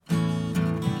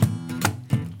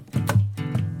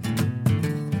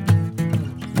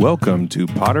Welcome to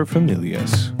Pater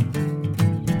Familias,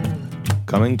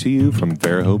 coming to you from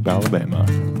Fairhope, Alabama.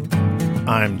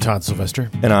 I'm Todd Sylvester.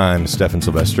 And I'm Stephen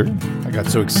Sylvester. I got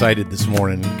so excited this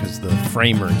morning because the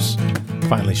framers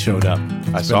finally showed up.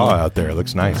 I saw it out there. It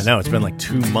looks nice. I know. It's been like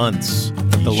 2 months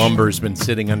that the lumber's been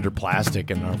sitting under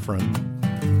plastic in our front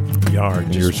yard.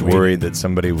 And you're worried that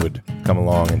somebody would come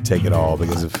along and take it all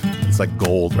because it's like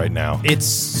gold right now. It's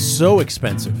so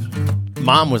expensive.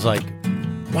 Mom was like,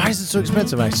 why is it so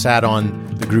expensive? And I sat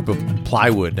on the group of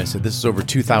plywood and I said, this is over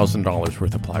 $2,000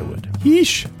 worth of plywood.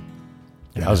 Yeesh.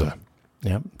 Yowza.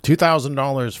 Yeah.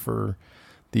 $2,000 for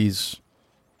these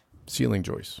ceiling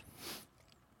joists.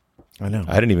 I know.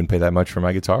 I didn't even pay that much for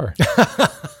my guitar.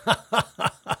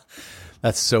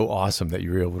 That's so awesome that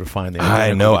you were able to find the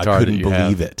I know. I guitar couldn't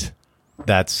believe it.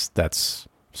 That's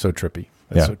so trippy.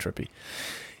 That's so trippy.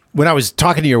 When I was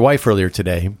talking to your wife earlier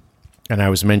today, and I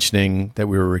was mentioning that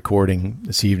we were recording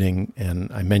this evening,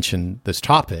 and I mentioned this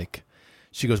topic,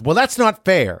 she goes, well, that's not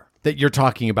fair that you're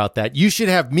talking about that. You should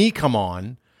have me come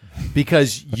on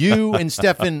because you and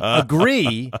Stefan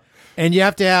agree, and you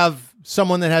have to have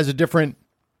someone that has a different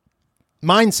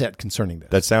mindset concerning this.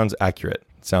 That sounds accurate.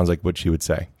 Sounds like what she would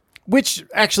say. Which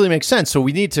actually makes sense. So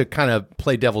we need to kind of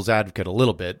play devil's advocate a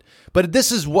little bit. But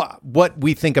this is what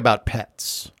we think about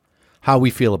pets, how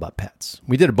we feel about pets.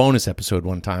 We did a bonus episode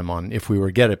one time on if we were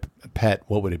to get a pet,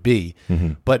 what would it be?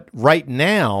 Mm-hmm. But right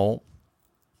now,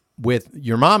 with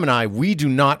your mom and I, we do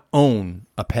not own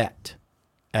a pet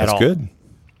at all. That's good.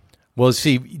 Well,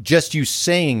 see, just you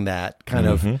saying that kind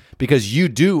of, because you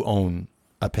do own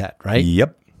a pet, right?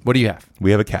 Yep. What do you have? We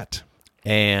have a cat.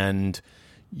 And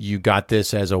you got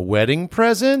this as a wedding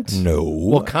present? No.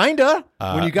 Well, kinda.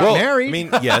 When you got married. I mean,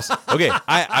 yes. Okay.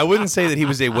 I wouldn't say that he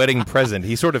was a wedding present.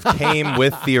 He sort of came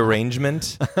with the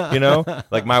arrangement, you know?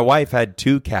 Like my wife had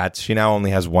 2 cats. She now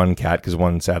only has 1 cat because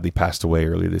one sadly passed away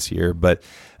earlier this year. But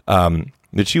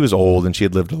she was old and she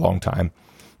had lived a long time.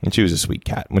 And she was a sweet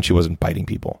cat when she wasn't biting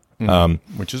people.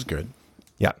 Which is good.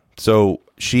 Yeah. So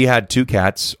she had 2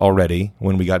 cats already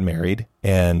when we got married.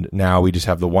 And now we just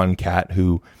have the 1 cat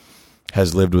who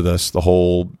has lived with us the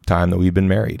whole time that we've been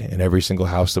married in every single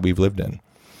house that we've lived in.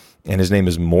 And his name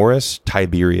is Morris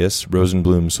Tiberius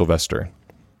Rosenblum Sylvester.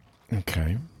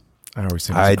 Okay. I always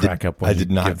think it's a crack up when I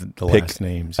did not give the pick, last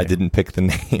names. I didn't pick the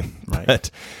name. Right.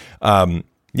 But,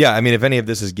 yeah, I mean, if any of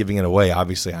this is giving it away,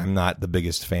 obviously I'm not the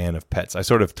biggest fan of pets. I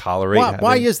sort of tolerate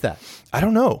Why is that? I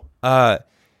don't know. I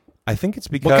think it's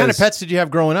because... What kind of pets did you have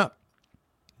growing up?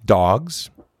 Dogs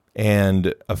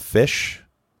and a fish.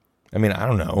 I mean, I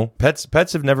don't know.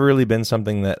 Pets have never really been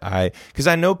something that because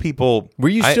I know people... Were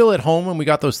you still at home when we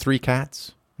got those 3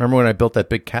 cats? Remember when I built that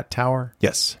big cat tower?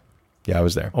 Yes. Yeah, I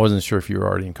was there. I wasn't sure if you were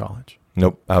already in college.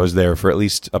 Nope. I was there for at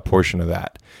least a portion of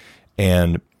that.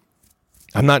 And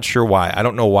I'm not sure why. I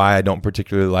don't know why I don't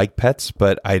particularly like pets,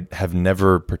 but I have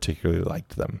never particularly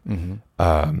liked them.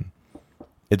 Mm-hmm.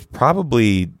 It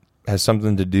probably has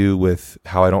something to do with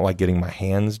how I don't like getting my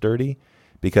hands dirty,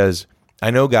 because I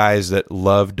know guys that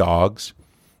love dogs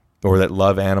or that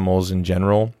love animals in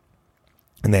general,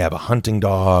 and they have a hunting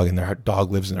dog and their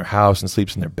dog lives in their house and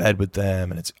sleeps in their bed with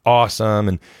them, and it's awesome.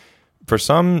 And for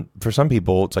some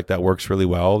people, it's like that works really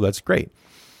well. That's great.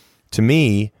 To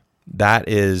me, that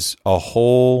is a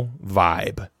whole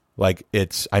vibe. Like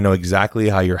I know exactly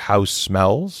how your house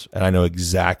smells, and I know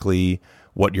exactly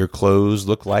what your clothes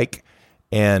look like.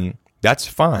 And that's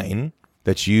fine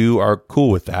that you are cool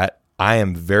with that. I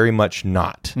am very much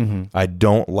not. Mm-hmm. I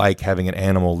don't like having an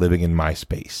animal living in my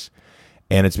space.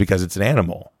 And it's because it's an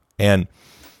animal. And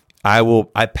I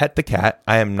pet the cat.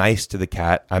 I am nice to the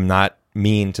cat. I'm not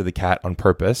mean to the cat on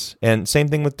purpose. And same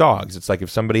thing with dogs. It's like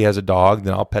if somebody has a dog,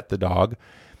 then I'll pet the dog.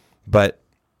 But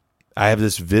I have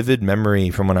this vivid memory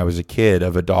from when I was a kid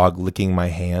of a dog licking my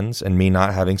hands and me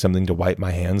not having something to wipe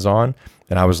my hands on.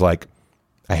 And I was like,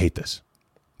 I hate this.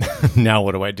 Now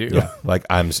what do I do? Yeah, like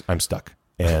I'm stuck.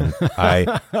 And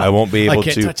I won't be able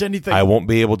to touch anything. I won't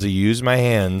be able to use my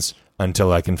hands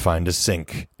until I can find a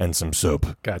sink and some soap.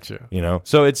 Gotcha. You know?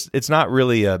 So it's not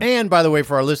really a... And by the way,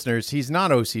 for our listeners, he's not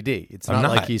OCD. It's not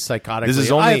like he's psychotic. This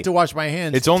is only, I have to wash my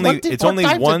hands. It's only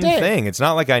one thing. It's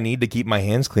not like I need to keep my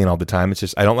hands clean all the time. It's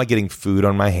just I don't like getting food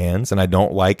on my hands, and I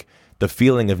don't like the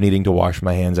feeling of needing to wash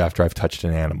my hands after I've touched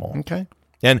an animal. Okay.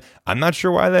 And I'm not sure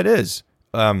why that is.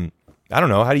 I don't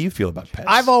know. How do you feel about pets?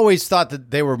 I've always thought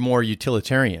that they were more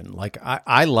utilitarian. Like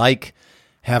I like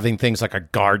having things like a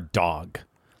guard dog,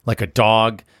 like a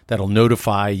dog that'll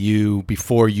notify you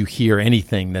before you hear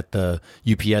anything that the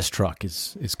UPS truck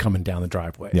is coming down the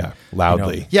driveway. Yeah,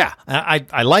 loudly. You know? Yeah,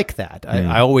 I like that.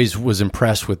 I always was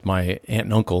impressed with my aunt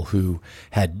and uncle who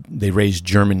they raised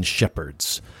German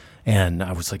shepherds. And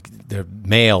I was like, the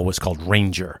male was called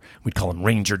Ranger. We'd call him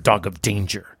Ranger, dog of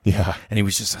danger. Yeah. And he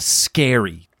was just a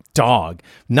scary dog.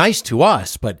 Nice to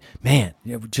us, but man,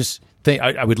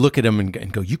 I would look at him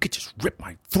and go, you could just rip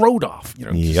my throat off.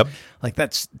 Yep. Like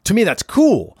to me, that's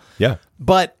cool. Yeah.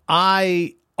 But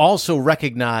I also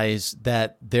recognize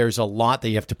that there's a lot that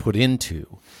you have to put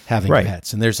into having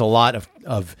pets. And there's a lot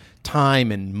of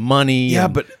time and money. Yeah,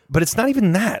 but it's not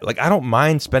even that. Like, I don't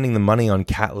mind spending the money on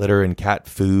cat litter and cat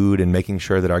food and making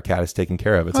sure that our cat is taken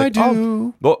care of. It's I like,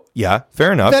 do. Well, yeah,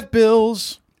 fair enough. Vet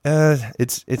bills.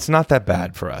 It's not that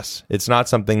bad for us. It's not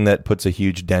something that puts a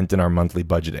huge dent in our monthly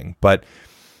budgeting. But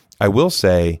I will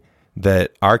say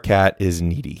that our cat is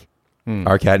needy.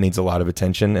 Our cat needs a lot of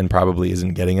attention and probably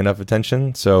isn't getting enough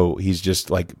attention. So he's just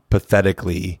like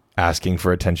pathetically asking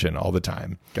for attention all the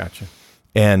time. Gotcha.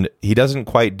 And he doesn't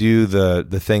quite do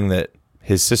the thing that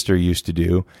his sister used to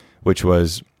do, which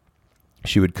was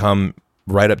she would come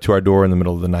right up to our door in the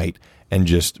middle of the night and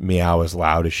just meow as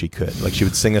loud as she could. Like, she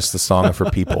would sing us the song of her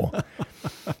people.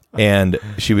 And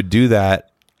she would do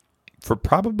that for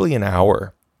probably an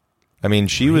hour. I mean,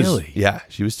 she was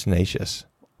tenacious.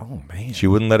 Oh, man. She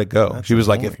wouldn't let it go. That's she was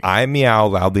annoying. like, if I meow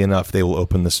loudly enough, they will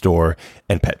open the store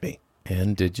and pet me.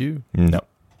 And did you? No.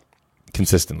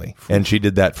 Consistently. And she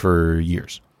did that for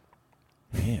years.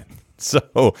 Man.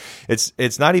 So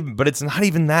it's not even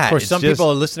that. Of course, It's some just,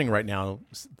 people are listening right now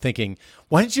thinking,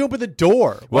 why didn't you open the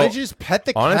door? Why didn't you just pet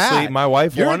the cat? Honestly, my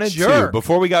wife You're wanted a jerk. to.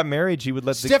 Before we got married, she would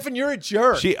let Stefan, you're a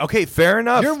jerk. Okay, fair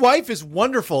enough. Your wife is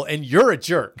wonderful, and you're a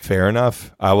jerk. Fair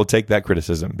enough. I will take that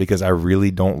criticism because I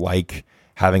really don't like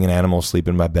having an animal sleep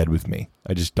in my bed with me.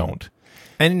 I just don't.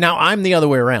 And now I'm the other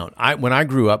way around. When I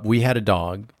grew up, we had a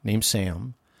dog named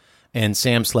Sam, and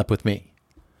Sam slept with me.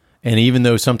 And even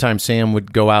though sometimes Sam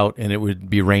would go out and it would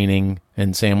be raining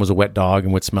and Sam was a wet dog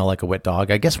and would smell like a wet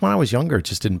dog, I guess when I was younger, it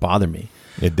just didn't bother me.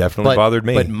 It definitely bothered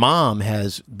me. But Mom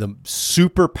has the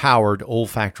super powered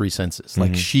olfactory senses.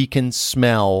 Like, she can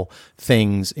smell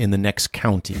things in the next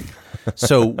county.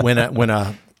 So when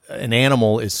an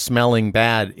animal is smelling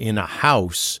bad in a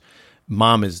house,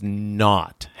 Mom is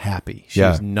not happy.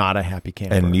 She's not a happy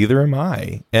camper. And neither am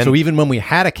I. And so even when we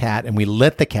had a cat and we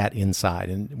let the cat inside,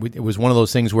 and it was one of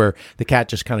those things where the cat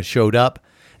just kind of showed up,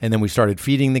 and then we started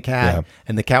feeding the cat,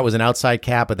 and the cat was an outside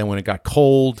cat, but then when it got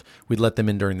cold, we'd let them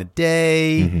in during the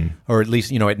day, or at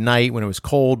least, at night when it was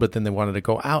cold, but then they wanted to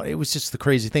go out. It was just the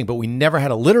crazy thing. But we never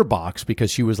had a litter box because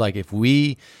she was like,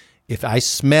 if I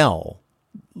smell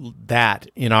that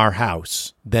in our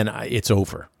house, then it's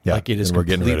over. Yeah, like, it is we're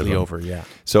getting rid of completely them. over. Yeah.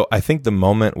 So I think the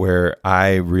moment where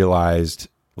I realized,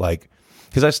 like,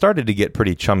 because I started to get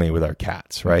pretty chummy with our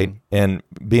cats, right? And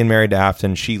being married to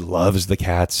Afton, she loves the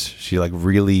cats. She like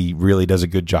really, really does a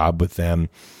good job with them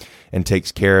and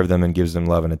takes care of them and gives them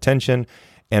love and attention.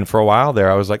 And for a while there,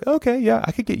 I was like, okay, yeah,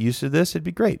 I could get used to this. It'd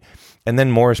be great. And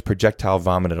then Morris projectile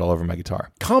vomited all over my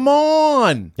guitar. Come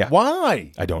on. Yeah.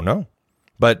 Why? I don't know.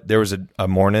 But there was a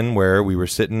morning where we were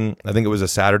sitting, I think it was a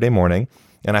Saturday morning,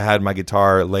 and I had my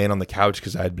guitar laying on the couch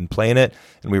because I had been playing it,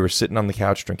 and we were sitting on the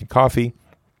couch drinking coffee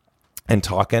and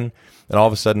talking, and all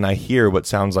of a sudden I hear what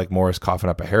sounds like Morris coughing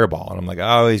up a hairball, and I'm like,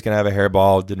 oh, he's going to have a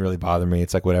hairball. It didn't really bother me.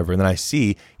 It's like, whatever. And then I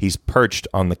see he's perched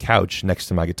on the couch next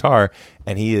to my guitar,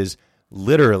 and he is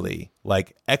literally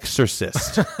like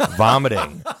exorcist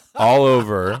vomiting all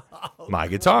over my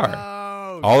guitar.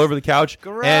 All over the couch.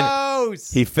 Gross. And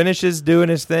he finishes doing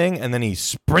his thing, and then he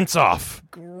sprints off.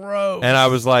 Gross. And I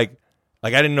was like I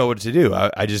didn't know what to do.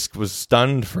 I just was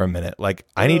stunned for a minute. Like,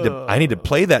 I need to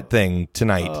play that thing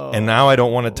tonight, and now I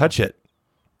don't want to touch it.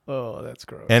 Oh, that's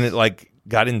gross. And it like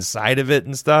got inside of it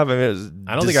and stuff. I mean,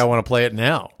 I don't think I want to play it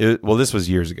now. Well, this was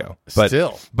years ago, but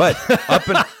Still. but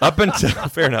up until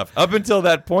fair enough. Up until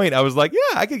that point, I was like,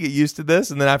 yeah, I could get used to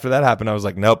this. And then after that happened, I was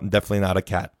like, nope, I'm definitely not a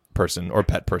cat person or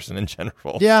pet person in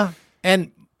general. Yeah,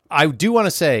 and I do want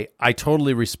to say I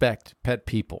totally respect pet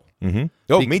people. Mm-hmm.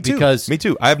 Oh, me too. Because me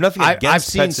too. I have nothing against I've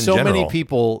seen pets in so general. many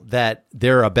people that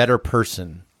they're a better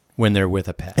person when they're with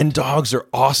a pet. And dogs are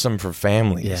awesome for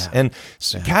families. Yeah. And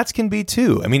cats can be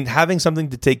too. I mean, having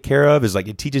something to take care of is like,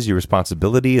 it teaches you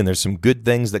responsibility, and there's some good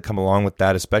things that come along with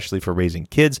that, especially for raising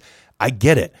kids. I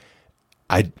get it.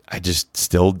 I just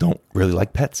still don't really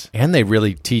like pets. And they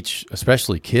really teach,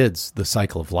 especially kids, the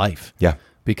cycle of life. Yeah.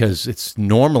 Because it's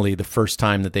normally the first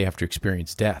time that they have to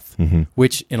experience death,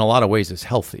 which in a lot of ways is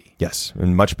healthy. Yes.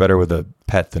 And much better with a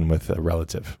pet than with a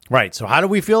relative. Right. So how do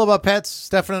we feel about pets,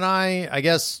 Stefan and I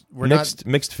guess we're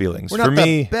mixed feelings. We're not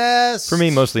the best. For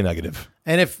me, mostly negative.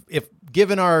 And if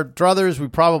given our druthers, we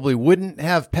probably wouldn't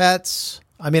have pets.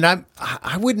 I mean,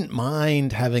 I wouldn't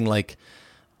mind having like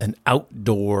an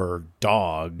outdoor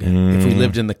dog if we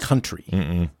lived in the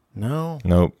country. No.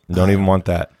 Nope. Don't even want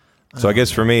that. So I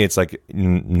guess for me, it's like,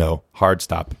 no. Hard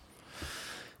stop.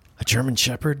 A German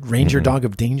Shepherd? Ranger dog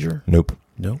of danger? Nope.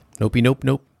 No. Nopey, nope,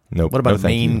 nope. Nope. What about No, a thank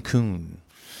Maine you. Coon?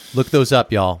 Look those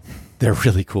up, y'all. They're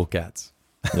really cool cats.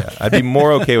 Yeah, I'd be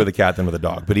more okay with a cat than with a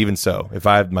dog. But even so, if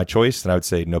I had my choice, then I would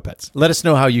say no pets. Let us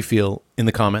know how you feel in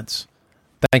the comments.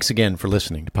 Thanks again for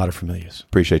listening to Paterfamilias.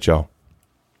 Appreciate y'all.